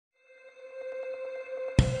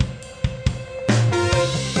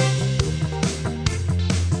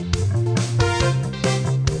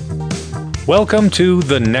Welcome to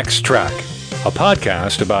The Next Track, a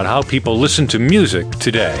podcast about how people listen to music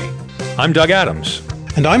today. I'm Doug Adams.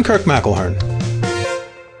 And I'm Kirk McElhearn.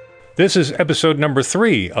 This is episode number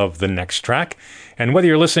 3 of The Next Track, and whether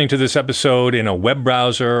you're listening to this episode in a web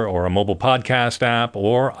browser or a mobile podcast app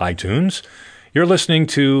or iTunes, you're listening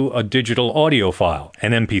to a digital audio file,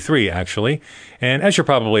 an MP3 actually, and as you're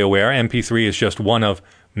probably aware, MP3 is just one of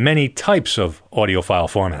many types of audio file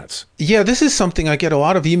formats. Yeah, this is something I get a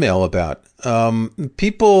lot of email about.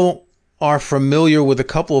 People are familiar with a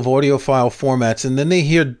couple of audio file formats, and then they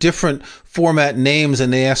hear different format names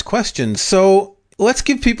and they ask questions. So let's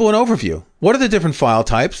give people an overview. What are the different file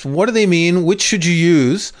types? What do they mean? Which should you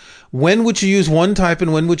use? When would you use one type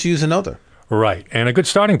and when would you use another? Right. And a good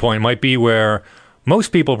starting point might be where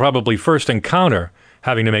most people probably first encounter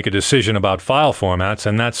having to make a decision about file formats,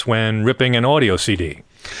 and that's when ripping an audio CD.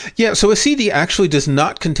 Yeah, so a CD actually does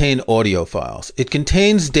not contain audio files. It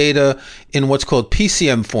contains data in what's called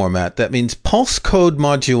PCM format. That means pulse code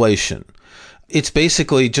modulation. It's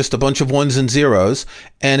basically just a bunch of ones and zeros,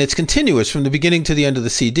 and it's continuous from the beginning to the end of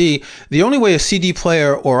the CD. The only way a CD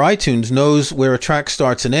player or iTunes knows where a track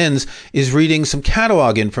starts and ends is reading some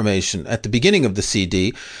catalog information at the beginning of the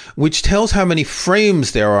CD, which tells how many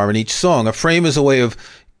frames there are in each song. A frame is a way of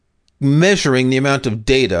measuring the amount of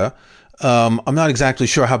data. I'm not exactly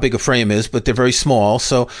sure how big a frame is, but they're very small.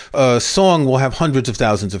 So a song will have hundreds of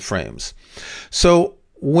thousands of frames. So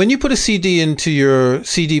when you put a CD into your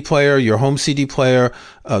CD player, your home CD player,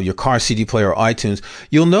 your car CD player, or iTunes,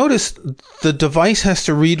 you'll notice the device has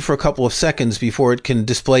to read for a couple of seconds before it can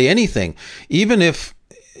display anything. Even if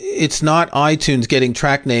it's not iTunes getting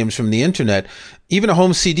track names from the internet, even a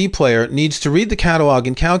home CD player needs to read the catalog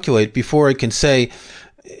and calculate before it can say,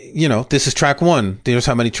 you know, this is track 1. Here's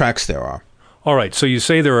how many tracks there are. All right, so you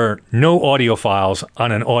say there are no audio files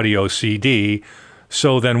on an audio CD.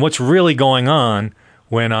 So then what's really going on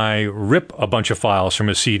when I rip a bunch of files from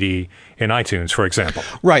a CD in iTunes, for example?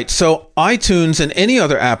 Right. So iTunes and any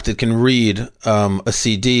other app that can read a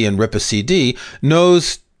CD and rip a CD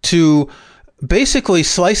knows to basically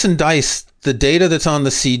slice and dice the data that's on the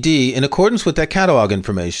CD in accordance with that catalog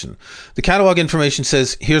information. The catalog information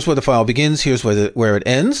says, here's where the file begins, here's where it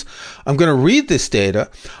ends. I'm going to read this data.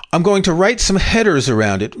 I'm going to write some headers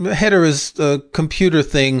around it. A header is a computer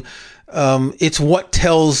thing. It's what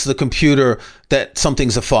tells the computer that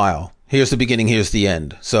something's a file. Here's the beginning, here's the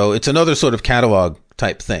end. So it's another sort of catalog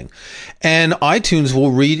type thing. And iTunes will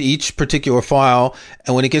read each particular file,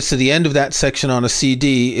 and when it gets to the end of that section on a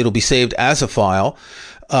CD, it'll be saved as a file.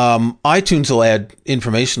 iTunes will add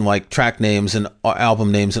information like track names and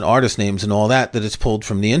album names and artist names and all that it's pulled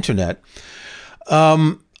from the internet.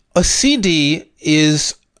 A CD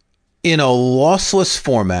is in a lossless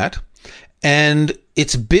format, and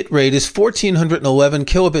its bit rate is 1411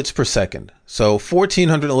 kilobits per second. So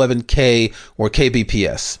 1411K or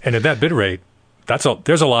kbps. And at that bit rate,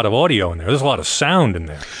 there's a lot of audio in there. There's a lot of sound in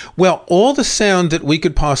there. Well, all the sound that we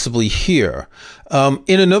could possibly hear.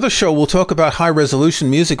 In another show, we'll talk about high-resolution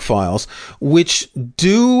music files, which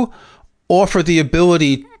do offer the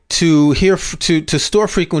ability to hear to store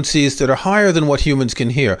frequencies that are higher than what humans can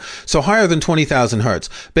hear. So higher than 20,000 hertz.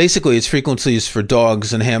 Basically, it's frequencies for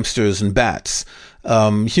dogs and hamsters and bats.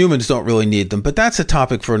 Humans don't really need them, but that's a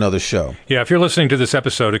topic for another show. Yeah, if you're listening to this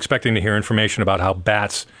episode expecting to hear information about how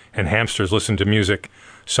bats and hamsters listen to music,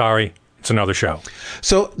 sorry, it's another show.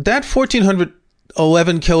 So that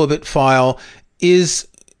 1411 kilobit file is,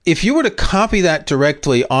 if you were to copy that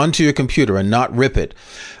directly onto your computer and not rip it,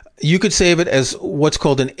 you could save it as what's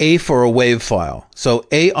called an AIFF or a WAV file. So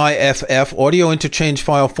AIFF, audio interchange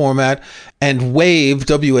file format, and WAV,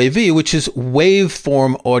 WAV, which is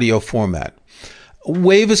waveform audio format.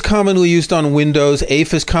 WAV is commonly used on Windows.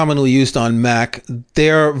 AIFF is commonly used on Mac.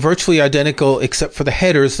 They're virtually identical except for the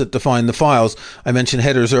headers that define the files. I mentioned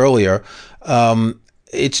headers earlier.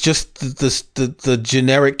 It's just the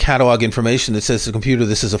generic catalog information that says to the computer,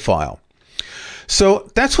 this is a file.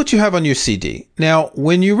 So that's what you have on your CD. Now,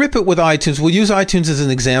 when you rip it with iTunes, we'll use iTunes as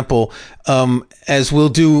an example, as we'll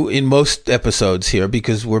do in most episodes here,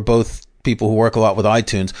 because we're both people who work a lot with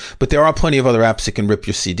iTunes, but there are plenty of other apps that can rip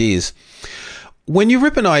your CDs. When you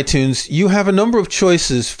rip in iTunes, you have a number of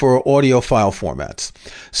choices for audio file formats.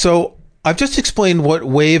 So I've just explained what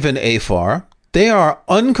WAV and AIFF are. They are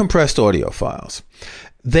uncompressed audio files.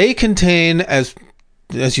 They contain, as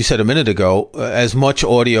you said a minute ago, as much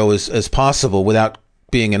audio as possible without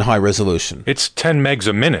being in high resolution. It's 10 megs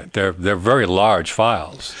a minute. They're very large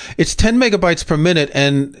files. It's 10 megabytes per minute,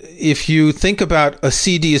 and if you think about a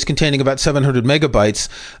CD is containing about 700 megabytes,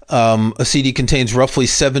 a CD contains roughly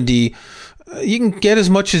 70 You can get as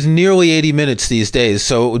much as nearly 80 minutes these days,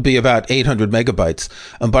 so it would be about 800 megabytes.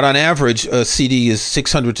 But on average, a CD is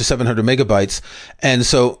 600 to 700 megabytes, and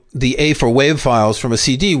so the A for WAV files from a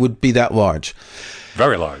CD would be that large.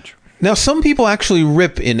 Very large. Now, some people actually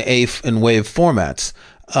rip in A and WAV formats.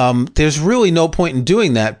 There's really no point in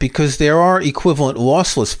doing that because there are equivalent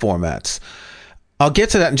lossless formats. I'll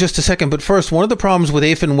get to that in just a second, but first, one of the problems with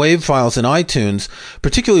AIF and WAV files in iTunes,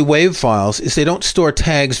 particularly WAV files, is they don't store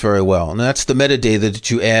tags very well, and that's the metadata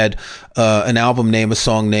that you add an album name, a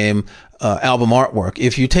song name, album artwork.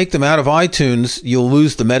 If you take them out of iTunes, you'll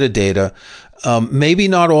lose the metadata. Maybe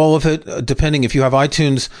not all of it, depending if you have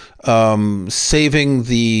iTunes saving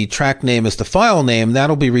the track name as the file name,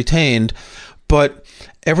 that'll be retained, but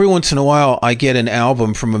every once in a while, I get an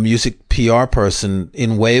album from a music PR person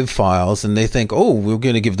in WAV files, and they think, oh, we're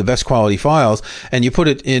going to give the best quality files. And you put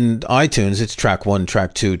it in iTunes, it's track 1,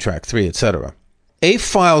 track 2, track 3, etc. AIF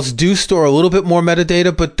files do store a little bit more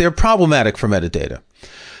metadata, but they're problematic for metadata.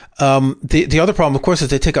 The other problem, of course, is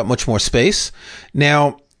they take up much more space.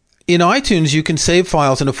 Now, in iTunes, you can save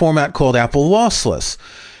files in a format called Apple Lossless.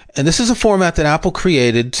 And this is a format that Apple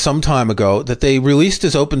created some time ago that they released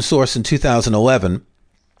as open source in 2011.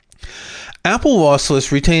 Apple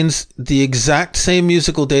Lossless retains the exact same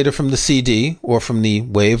musical data from the CD or from the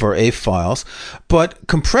WAV or AIF files, but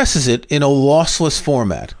compresses it in a lossless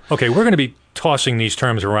format. Okay, we're going to be tossing these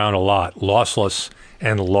terms around a lot, lossless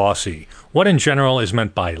and lossy. What in general is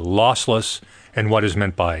meant by lossless and what is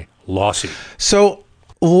meant by lossy? So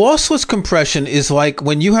lossless compression is like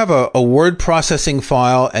when you have a word processing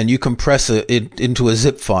file and you compress it into a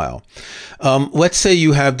zip file. Let's say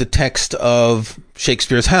you have the text of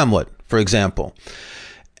Shakespeare's Hamlet, for example,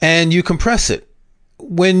 and you compress it.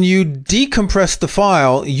 When you decompress the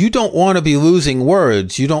file, you don't want to be losing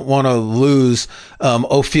words. You don't want to lose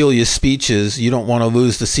Ophelia's speeches. You don't want to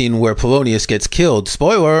lose the scene where Polonius gets killed.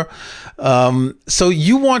 Spoiler. So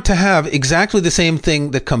you want to have exactly the same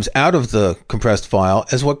thing that comes out of the compressed file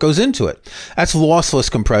as what goes into it. That's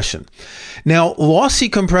lossless compression. Now, lossy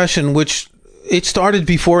compression, which it started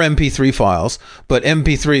before MP3 files, but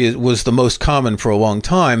MP3 was the most common for a long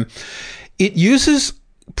time. It uses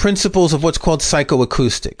principles of what's called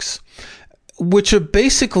psychoacoustics, which are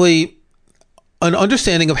basically an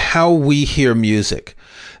understanding of how we hear music.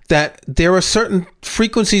 That there are certain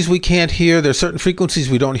frequencies we can't hear, there are certain frequencies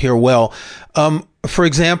we don't hear well. For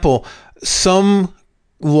example, some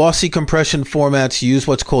lossy compression formats use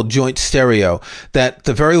what's called joint stereo, that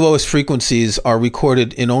the very lowest frequencies are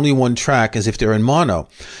recorded in only one track as if they're in mono.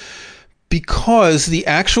 Because the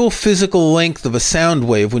actual physical length of a sound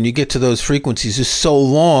wave when you get to those frequencies is so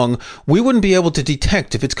long, we wouldn't be able to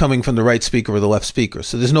detect if it's coming from the right speaker or the left speaker.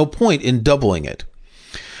 So there's no point in doubling it.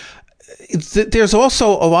 There's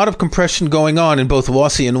also a lot of compression going on in both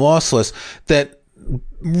lossy and lossless that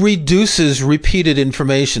reduces repeated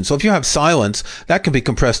information. So if you have silence, that can be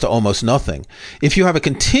compressed to almost nothing. If you have a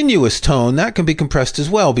continuous tone, that can be compressed as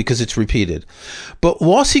well because it's repeated. But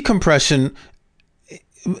lossy compression,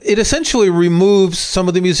 it essentially removes some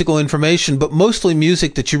of the musical information, but mostly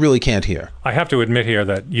music that you really can't hear. I have to admit here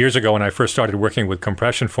that years ago when I first started working with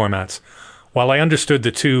compression formats, while I understood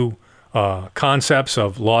the two concepts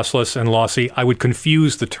of lossless and lossy, I would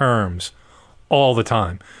confuse the terms all the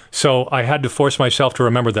time. So I had to force myself to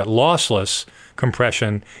remember that lossless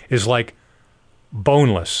compression is like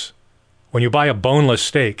boneless. When you buy a boneless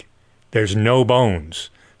steak, there's no bones.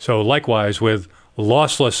 So likewise with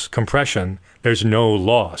lossless compression, there's no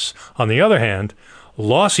loss. On the other hand,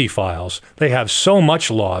 lossy files, they have so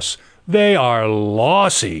much loss, they are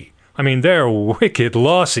lossy. I mean, they're wicked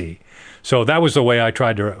lossy. So that was the way I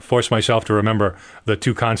tried to force myself to remember the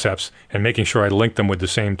two concepts and making sure I linked them with the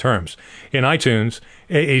same terms. In iTunes,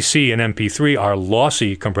 AAC and MP3 are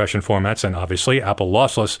lossy compression formats, and obviously Apple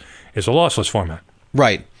Lossless is a lossless format.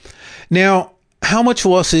 Right. Now, how much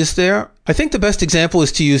loss is there? I think the best example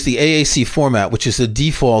is to use the AAC format, which is the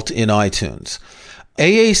default in iTunes.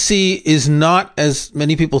 AAC is not, as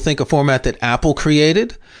many people think, a format that Apple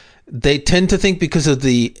created. They tend to think because of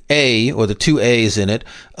the A, or the two A's in it,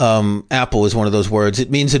 Apple is one of those words, it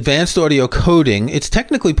means advanced audio coding. It's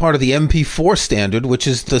technically part of the MP4 standard, which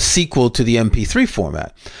is the sequel to the MP3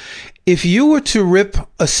 format. If you were to rip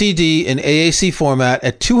a CD in AAC format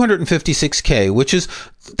at 256K,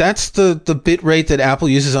 that's the bit rate that Apple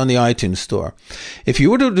uses on the iTunes store. If you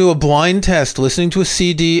were to do a blind test listening to a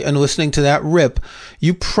CD and listening to that rip,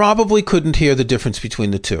 you probably couldn't hear the difference between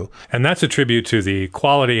the two. And that's a tribute to the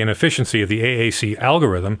quality and efficiency of the AAC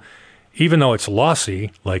algorithm. Even though it's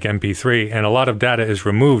lossy, like MP3, and a lot of data is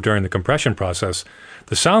removed during the compression process,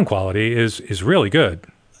 the sound quality is really good.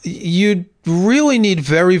 you really need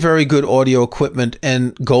very, very good audio equipment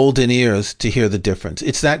and golden ears to hear the difference.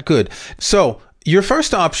 It's that good. So your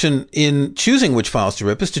first option in choosing which files to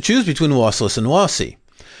rip is to choose between lossless and lossy.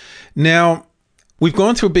 Now, we've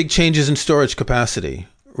gone through big changes in storage capacity.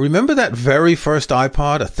 Remember that very first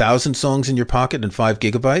iPod, 1,000 songs in your pocket and 5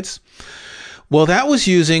 gigabytes? Well, that was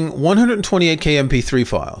using 128K MP3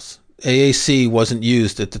 files. AAC wasn't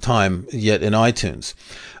used at the time yet in iTunes.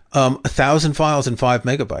 1,000 files and 5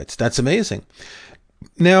 megabytes. That's amazing.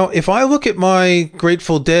 Now, if I look at my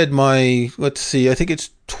Grateful Dead, let's see, I think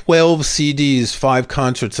it's 12 CDs, 5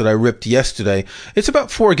 concerts that I ripped yesterday. It's about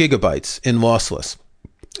 4 gigabytes in lossless.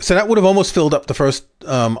 So that would have almost filled up the first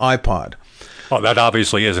iPod. Well, that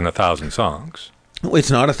obviously isn't 1,000 songs.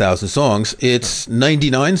 It's not 1,000 songs. It's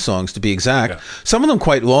 99 songs to be exact. Yeah. Some of them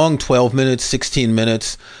quite long, 12 minutes, 16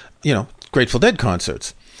 minutes, Grateful Dead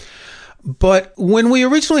concerts. But when we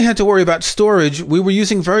originally had to worry about storage, we were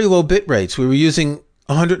using very low bit rates. We were using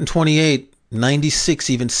 128, 96,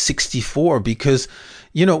 even 64 because,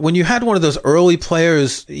 when you had one of those early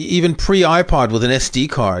players, even pre-iPod with an SD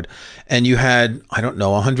card, and you had,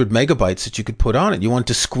 100 megabytes that you could put on it, you wanted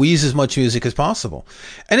to squeeze as much music as possible.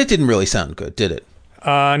 And it didn't really sound good, did it?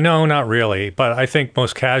 No, not really. But I think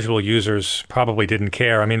most casual users probably didn't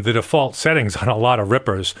care. I mean, the default settings on a lot of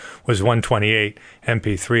rippers was 128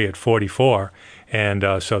 MP3 at 44. And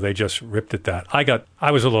so they just ripped at that.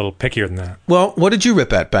 I was a little pickier than that. Well, what did you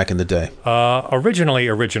rip at back in the day?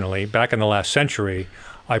 Originally, back in the last century,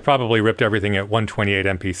 I probably ripped everything at 128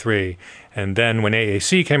 MP3. And then when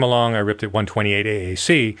AAC came along, I ripped at 128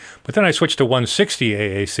 AAC. But then I switched to 160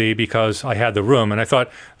 AAC because I had the room. And I thought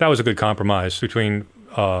that was a good compromise between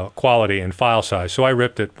quality and file size. So I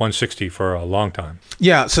ripped at 160 for a long time.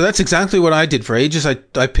 Yeah, so that's exactly what I did. For ages, I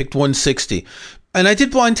picked 160. And I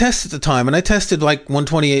did blind tests at the time. And I tested like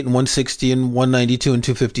 128 and 160 and 192 and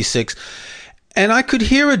 256. And I could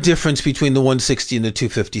hear a difference between the 160 and the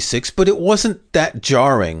 256, but it wasn't that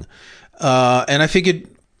jarring. And I figured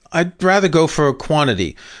I'd rather go for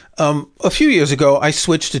quantity. A few years ago, I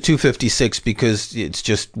switched to 256 because it's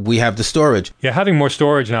just, we have the storage. Yeah, having more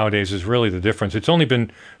storage nowadays is really the difference. It's only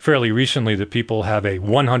been fairly recently that people have a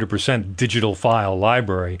 100% digital file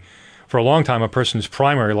library. For a long time, a person's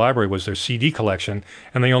primary library was their CD collection,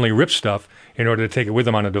 and they only ripped stuff in order to take it with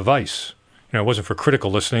them on a device. It wasn't for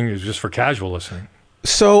critical listening, it was just for casual listening.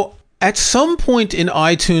 So at some point in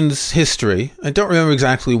iTunes history, I don't remember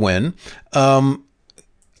exactly when, an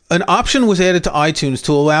option was added to iTunes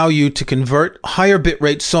to allow you to convert higher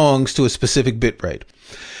bitrate songs to a specific bitrate.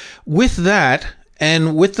 With that,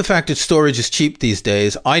 and with the fact that storage is cheap these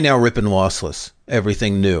days, I now rip in lossless,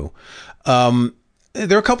 everything new.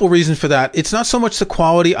 There are a couple of reasons for that. It's not so much the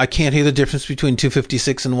quality. I can't hear the difference between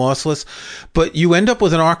 256 and lossless, but you end up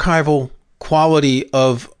with an archival quality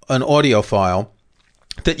of an audio file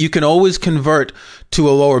that you can always convert to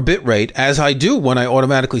a lower bit rate, as I do when I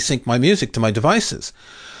automatically sync my music to my devices.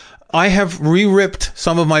 I have re-ripped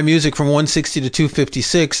some of my music from 160 to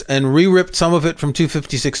 256 and re-ripped some of it from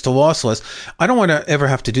 256 to lossless. I don't want to ever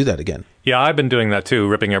have to do that again. Yeah, I've been doing that too,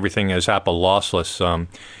 ripping everything as Apple lossless.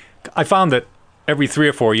 I found that every 3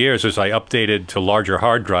 or 4 years as I updated to larger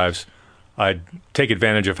hard drives, I'd take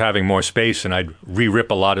advantage of having more space and I'd re-rip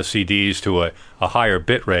a lot of CDs to a higher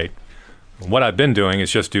bit rate. What I've been doing is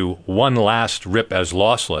just do one last rip as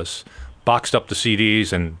lossless, boxed up the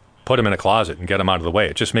CDs and put them in a closet and get them out of the way.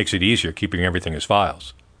 It just makes it easier keeping everything as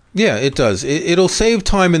files. Yeah, it does. It'll save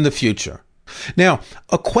time in the future. Now,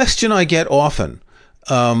 a question I get often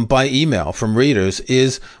by email from readers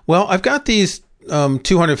is, well, I've got these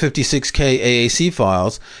 256K AAC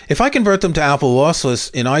files. If I convert them to Apple lossless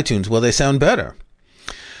in iTunes, will they sound better?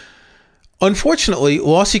 Unfortunately,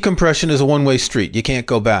 lossy compression is a one-way street. You can't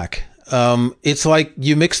go back. It's like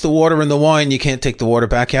you mix the water in the wine, you can't take the water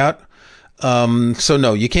back out. So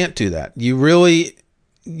no, you can't do that. You really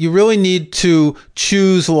need to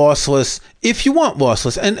choose lossless if you want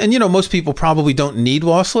lossless. And most people probably don't need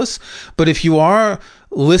lossless, but if you are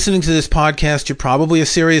listening to this podcast, you're probably a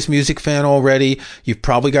serious music fan already. You've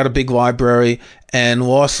probably got a big library, and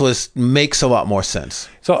lossless makes a lot more sense.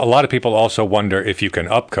 So a lot of people also wonder if you can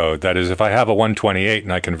upcode. That is, if I have a 128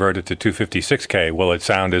 and I convert it to 256K, will it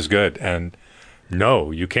sound as good? And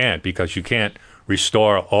no, you can't, because you can't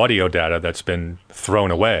restore audio data that's been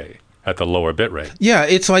thrown away at the lower bit rate. Yeah,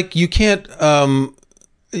 it's like you can't...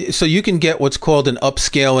 so you can get what's called an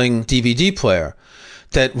upscaling DVD player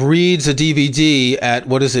that reads a DVD at,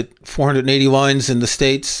 480 lines in the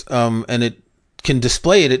States, and it can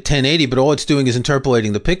display it at 1080, but all it's doing is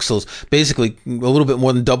interpolating the pixels, basically a little bit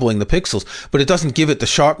more than doubling the pixels, but it doesn't give it the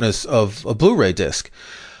sharpness of a Blu-ray disc.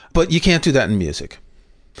 But you can't do that in music.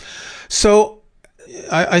 So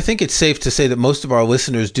I think it's safe to say that most of our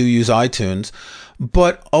listeners do use iTunes,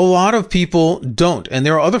 but a lot of people don't. And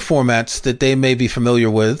there are other formats that they may be familiar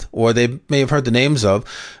with or they may have heard the names of,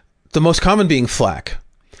 the most common being FLAC,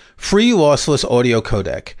 Free Lossless Audio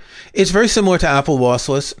Codec. It's very similar to Apple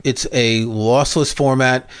Lossless. It's a lossless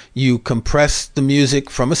format. You compress the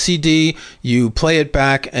music from a CD, you play it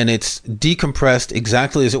back, and it's decompressed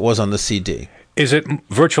exactly as it was on the CD. Is it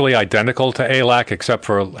virtually identical to ALAC except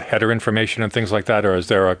for header information and things like that, or is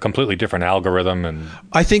there a completely different algorithm? And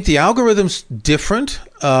I think the algorithm's different.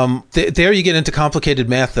 There you get into complicated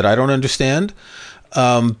math that I don't understand.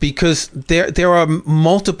 Because there are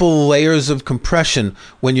multiple layers of compression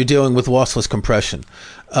when you're dealing with lossless compression.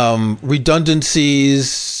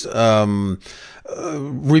 Redundancies,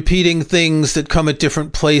 repeating things that come at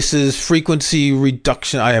different places, frequency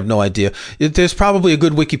reduction. I have no idea. There's probably a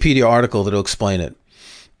good Wikipedia article that'll explain it.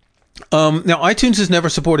 Now, iTunes has never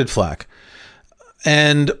supported FLAC.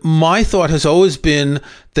 And my thought has always been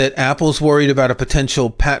that Apple's worried about a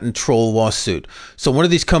potential patent troll lawsuit. So one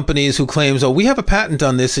of these companies who claims, oh, we have a patent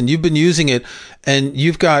on this and you've been using it and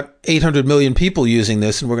you've got 800 million people using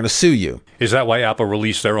this and we're going to sue you. Is that why Apple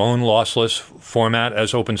released their own lossless format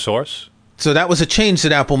as open source? So that was a change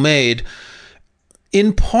that Apple made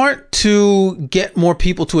in part to get more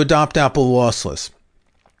people to adopt Apple lossless.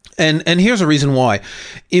 And here's a reason why.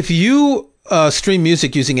 If you stream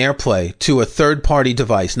music using AirPlay to a third-party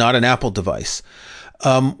device, not an Apple device,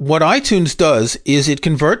 what iTunes does is it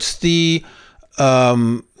converts the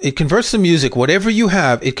music, whatever you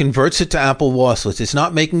have, it converts it to Apple lossless. It's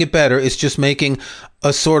not making it better. It's just making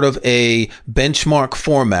a sort of a benchmark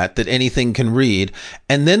format that anything can read.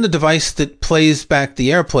 And then the device that plays back the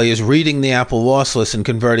AirPlay is reading the Apple lossless and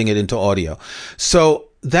converting it into audio. So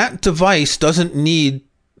that device doesn't need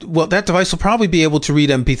that device will probably be able to read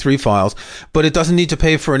MP3 files, but it doesn't need to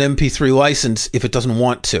pay for an MP3 license if it doesn't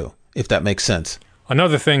want to, if that makes sense.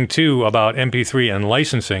 Another thing, too, about MP3 and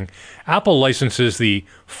licensing, Apple licenses the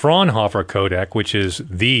Fraunhofer codec, which is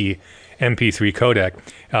the MP3 codec,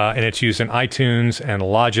 and it's used in iTunes and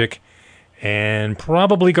Logic and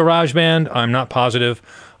probably GarageBand. I'm not positive.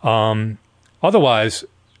 Otherwise,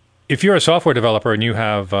 if you're a software developer and you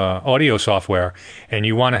have audio software and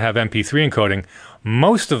you want to have MP3 encoding,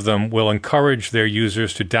 most of them will encourage their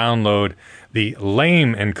users to download the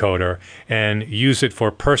LAME encoder and use it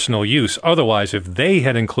for personal use. Otherwise, if they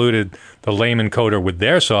had included the LAME encoder with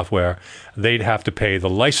their software, they'd have to pay the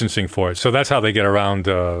licensing for it. So that's how they get around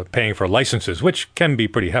paying for licenses, which can be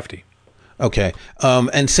pretty hefty. Okay.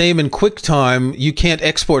 And same in QuickTime, you can't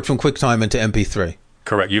export from QuickTime into MP3.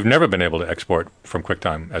 Correct. You've never been able to export from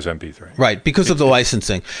QuickTime as MP3. Right, because of the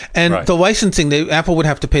licensing. And right. The licensing, Apple would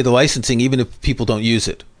have to pay the licensing even if people don't use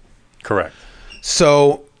it. Correct.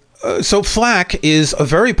 So FLAC is a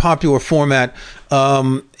very popular format.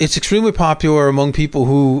 It's extremely popular among people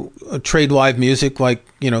who trade live music, like,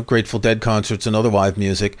 Grateful Dead concerts and other live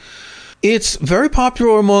music. It's very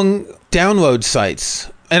popular among download sites.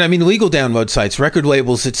 And I mean legal download sites, record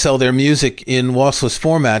labels that sell their music in lossless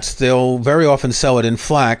formats. They'll very often sell it in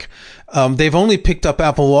FLAC. They've only picked up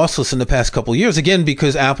Apple lossless in the past couple of years, again,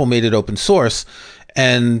 because Apple made it open source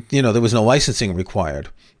and, there was no licensing required.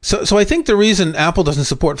 So I think the reason Apple doesn't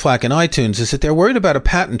support FLAC in iTunes is that they're worried about a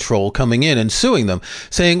patent troll coming in and suing them,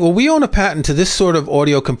 saying, well, we own a patent to this sort of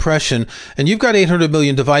audio compression and you've got 800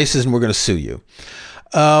 million devices and we're going to sue you.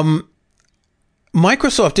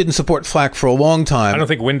 Microsoft didn't support FLAC for a long time. I don't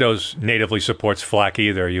think Windows natively supports FLAC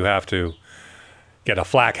either. You have to get a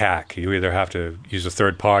FLAC hack. You either have to use a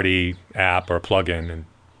third-party app or plugin, and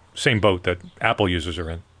same boat that Apple users are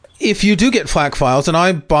in. If you do get FLAC files, and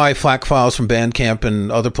I buy FLAC files from Bandcamp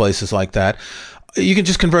and other places like that, you can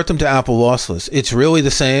just convert them to Apple lossless. It's really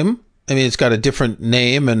the same. I mean, it's got a different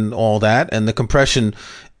name and all that, and the compression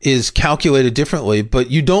is calculated differently, but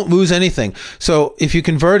you don't lose anything. So if you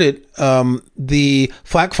convert it, the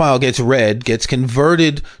FLAC file gets read, gets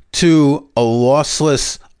converted to a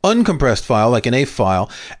lossless, uncompressed file, like an AIF file,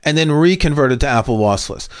 and then reconverted to Apple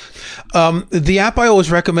lossless. The app I always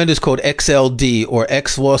recommend is called XLD, or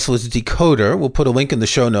X Lossless Decoder. We'll put a link in the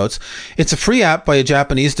show notes. It's a free app by a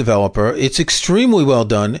Japanese developer. It's extremely well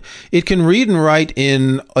done. It can read and write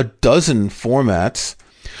in a dozen formats: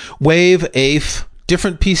 WAV, AIF,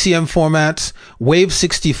 different PCM formats, WAV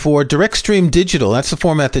 64, Direct Stream Digital, that's the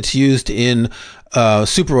format that's used in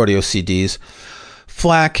Super Audio CDs,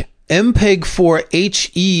 FLAC, MPEG-4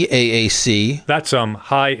 HEAAC. That's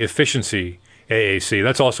high efficiency AAC.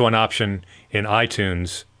 That's also an option in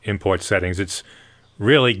iTunes import settings. It's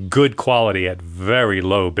really good quality at very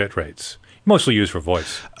low bit rates, mostly used for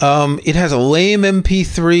voice. It has a lame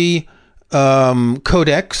MP3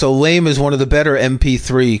 codec. So Lame is one of the better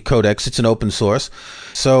MP3 codecs. It's an open source.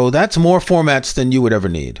 So that's more formats than you would ever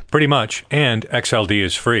need. Pretty much. And XLD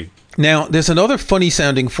is free. Now, there's another funny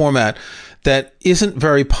sounding format that isn't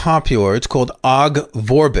very popular. It's called Ogg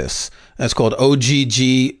Vorbis. That's called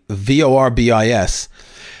OGG-VORBIS.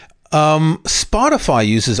 Spotify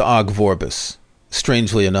uses Ogg Vorbis,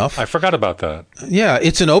 strangely enough. I forgot about that. Yeah,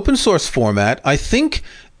 it's an open source format. I think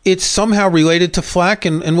it's somehow related to FLAC,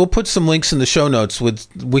 and we'll put some links in the show notes with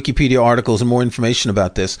Wikipedia articles and more information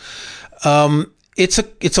about this. It's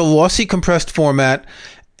a lossy compressed format,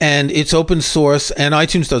 and it's open source, and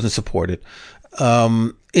iTunes doesn't support it.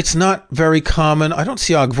 It's not very common. I don't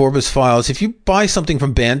see Ogg Vorbis files. If you buy something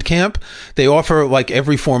from Bandcamp, they offer like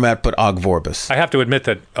every format but Ogg Vorbis. I have to admit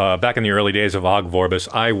that back in the early days of Ogg Vorbis,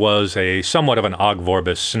 I was somewhat of an Ogg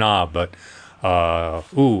Vorbis snob, but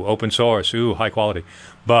open source, high quality.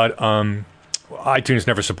 But iTunes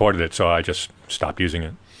never supported it, so I just stopped using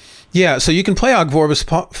it. Yeah, so you can play Ogg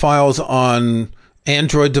Vorbis files on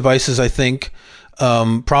Android devices, I think.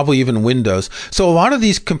 Probably even Windows. So a lot of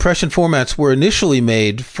these compression formats were initially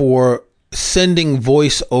made for sending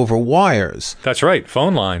voice over wires. That's right,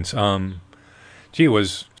 phone lines. It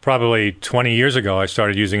was probably 20 years ago I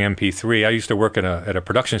started using MP3. I used to work at a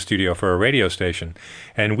production studio for a radio station,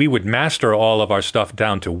 and we would master all of our stuff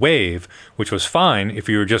down to WAV, which was fine if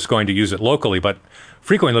you were just going to use it locally, but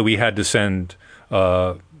frequently we had to send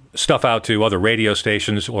stuff out to other radio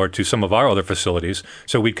stations or to some of our other facilities.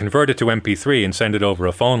 So we'd convert it to MP3 and send it over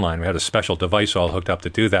a phone line. We had a special device all hooked up to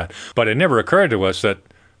do that. But it never occurred to us that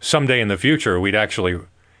someday in the future we'd actually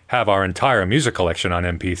have our entire music collection on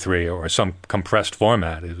MP3 or some compressed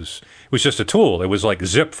format. It was just a tool. It was like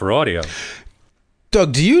Zip for audio.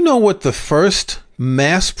 Doug, do you know what the first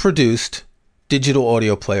mass-produced digital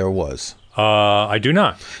audio player was? I do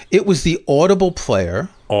not. It was the Audible player.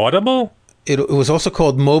 Audible? It was also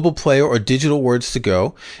called Mobile Player or Digital Words to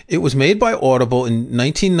Go. It was made by Audible in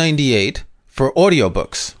 1998 for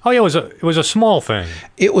audiobooks. Oh, yeah, it was a small thing.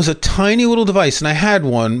 It was a tiny little device, and I had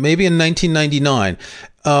one maybe in 1999.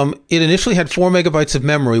 It initially had 4 megabytes of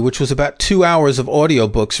memory, which was about 2 hours of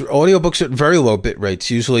audiobooks. Audiobooks are at very low bit rates.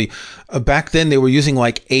 Usually, back then they were using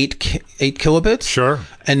like 8 kilobits. Sure.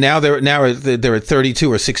 And now they're at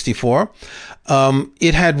 32 or 64.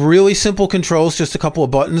 It had really simple controls, just a couple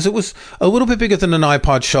of buttons. It was a little bit bigger than an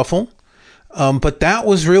iPod Shuffle. But that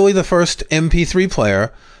was really the first MP3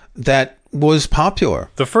 player that was popular.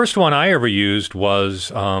 The first one I ever used was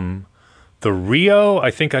the Rio. I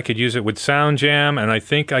think I could use it with SoundJam, and I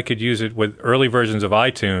think I could use it with early versions of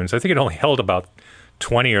iTunes. I think it only held about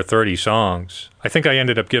 20 or 30 songs. I think I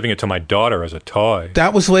ended up giving it to my daughter as a toy.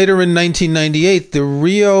 That was later in 1998, the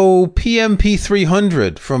Rio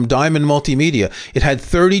PMP300 from Diamond Multimedia. It had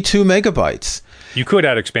 32 megabytes. You could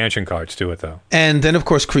add expansion cards to it, though. And then, of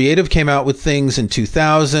course, Creative came out with things in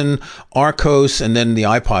 2000, Arcos, and then the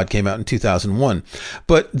iPod came out in 2001.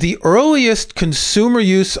 But the earliest consumer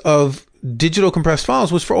use of digital compressed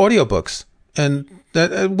files was for audiobooks. And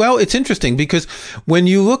that, well, it's interesting because when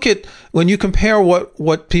you compare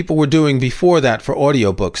what people were doing before that for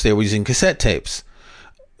audiobooks, they were using cassette tapes.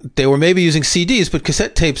 They were maybe using CDs, but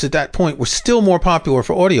cassette tapes at that point were still more popular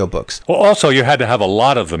for audiobooks. Well, also, you had to have a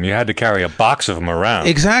lot of them. You had to carry a box of them around.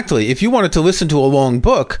 Exactly. If you wanted to listen to a long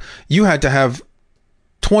book, you had to have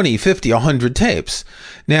 20, 50, 100 tapes.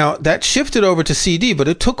 Now, that shifted over to CD, but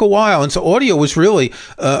it took a while, and so audio was really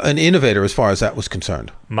an innovator as far as that was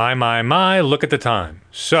concerned. My, look at the time.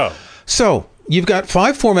 So, you've got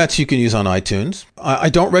 5 formats you can use on iTunes. I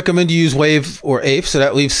don't recommend you use WAV or AIF, so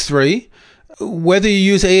that leaves 3. Whether you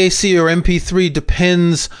use AAC or MP3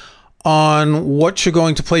 depends on what you're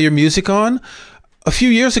going to play your music on. A few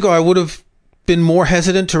years ago, I would have been more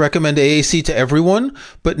hesitant to recommend AAC to everyone,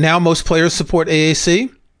 but now most players support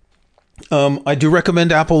AAC. I do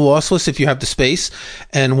recommend Apple Lossless if you have the space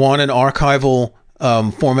and want an archival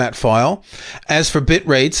format file. As for bit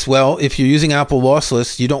rates, well, if you're using Apple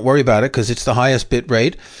Lossless, you don't worry about it because it's the highest bit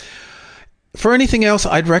rate. For anything else,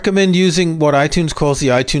 I'd recommend using what iTunes calls the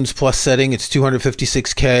iTunes Plus setting. It's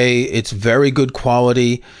 256K. It's very good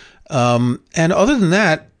quality. And other than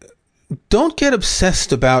that, don't get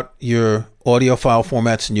obsessed about your audio file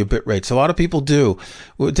formats and your bit rates. A lot of people do.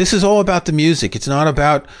 This is all about the music. It's not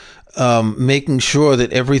about making sure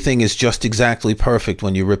that everything is just exactly perfect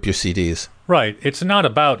when you rip your CDs. Right. It's not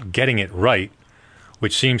about getting it right,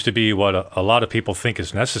 which seems to be what a lot of people think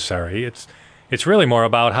is necessary. It's really more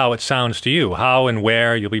about how it sounds to you, how and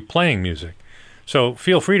where you'll be playing music. So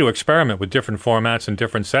feel free to experiment with different formats and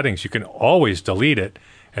different settings. You can always delete it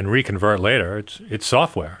and reconvert later. It's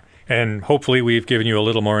software. And hopefully we've given you a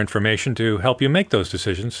little more information to help you make those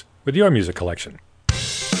decisions with your music collection.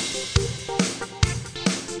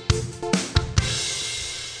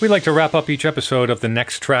 We like to wrap up each episode of The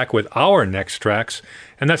Next Track with our next tracks,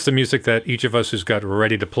 and that's the music that each of us has got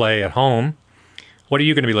ready to play at home. What are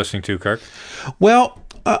you going to be listening to, Kirk? Well,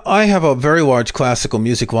 I have a very large classical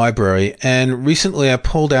music library, and recently I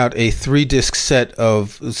pulled out a 3-disc set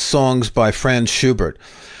of songs by Franz Schubert.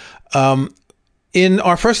 In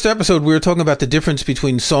our first episode, we were talking about the difference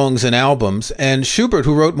between songs and albums, and Schubert,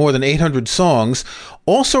 who wrote more than 800 songs,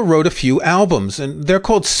 also wrote a few albums, and they're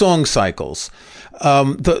called song cycles.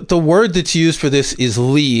 The word that's used for this is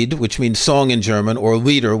Lied, which means song in German, or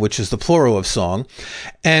Lieder, which is the plural of song.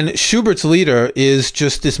 And Schubert's Lieder is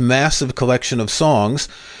just this massive collection of songs,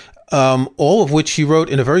 all of which he wrote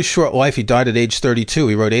in a very short life. He died at age 32.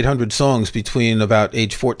 He wrote 800 songs between about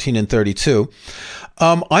age 14 and 32.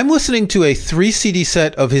 I'm listening to a 3-CD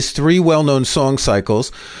set of his 3 well-known song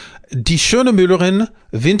cycles, Die Schöne Müllerin,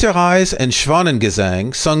 Winterreise, and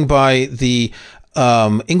Schwanengesang, sung by the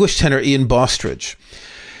English tenor Ian Bostridge.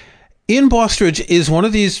 Ian Bostridge is one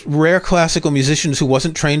of these rare classical musicians who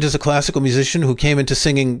wasn't trained as a classical musician, who came into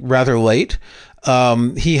singing rather late.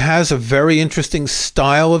 He has a very interesting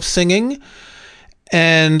style of singing,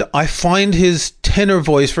 and I find his tenor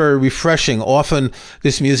voice very refreshing. Often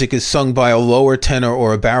this music is sung by a lower tenor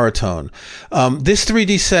or a baritone. This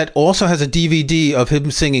 3D set also has a DVD of him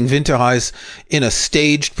singing Winterreise in a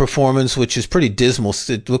staged performance, which is pretty dismal.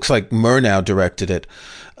 It looks like Murnau directed it.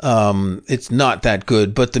 It's not that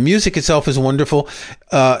good, but the music itself is wonderful.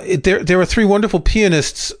 There are 3 wonderful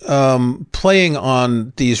pianists playing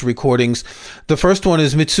on these recordings. The first one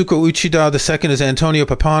is Mitsuko Uchida, the second is Antonio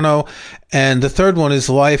Pappano, and the third one is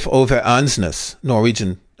Leif Ove Ansnes,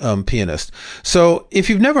 Norwegian pianist. So if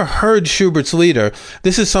you've never heard Schubert's Lieder,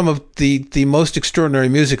 this is some of the most extraordinary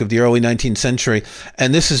music of the early 19th century,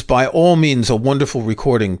 and this is by all means a wonderful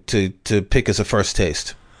recording to pick as a first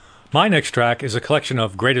taste. My next track is a collection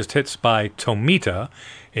of greatest hits by Tomita.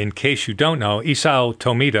 In case you don't know, Isao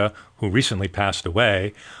Tomita, who recently passed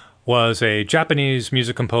away, was a Japanese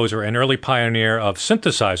music composer and early pioneer of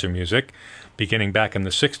synthesizer music, beginning back in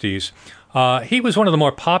the 60s. He was one of the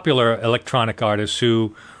more popular electronic artists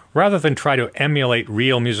who, rather than try to emulate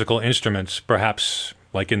real musical instruments, perhaps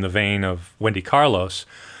like in the vein of Wendy Carlos,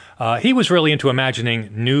 he was really into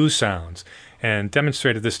imagining new sounds and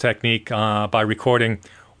demonstrated this technique by recording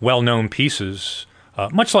well-known pieces,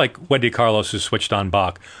 much like Wendy Carlos's Switched on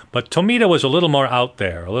Bach. But Tomita was a little more out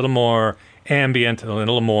there, a little more ambient, a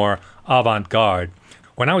little more avant-garde.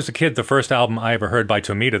 When I was a kid, the first album I ever heard by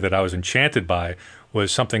Tomita that I was enchanted by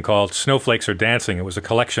was something called Snowflakes Are Dancing. It was a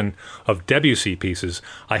collection of Debussy pieces.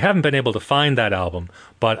 I haven't been able to find that album,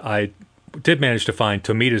 but I did manage to find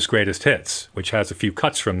Tomita's Greatest Hits, which has a few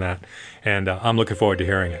cuts from that, and I'm looking forward to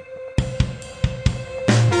hearing it.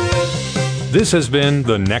 This has been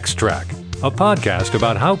The Next Track, a podcast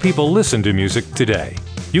about how people listen to music today.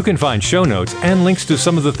 You can find show notes and links to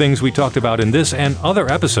some of the things we talked about in this and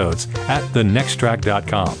other episodes at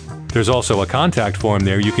thenexttrack.com. There's also a contact form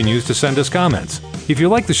there you can use to send us comments. If you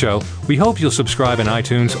like the show, we hope you'll subscribe in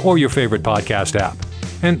iTunes or your favorite podcast app.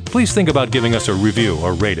 And please think about giving us a review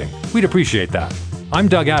or rating. We'd appreciate that. I'm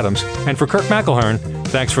Doug Adams, and for Kirk McElhearn,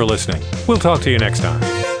 thanks for listening. We'll talk to you next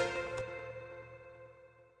time.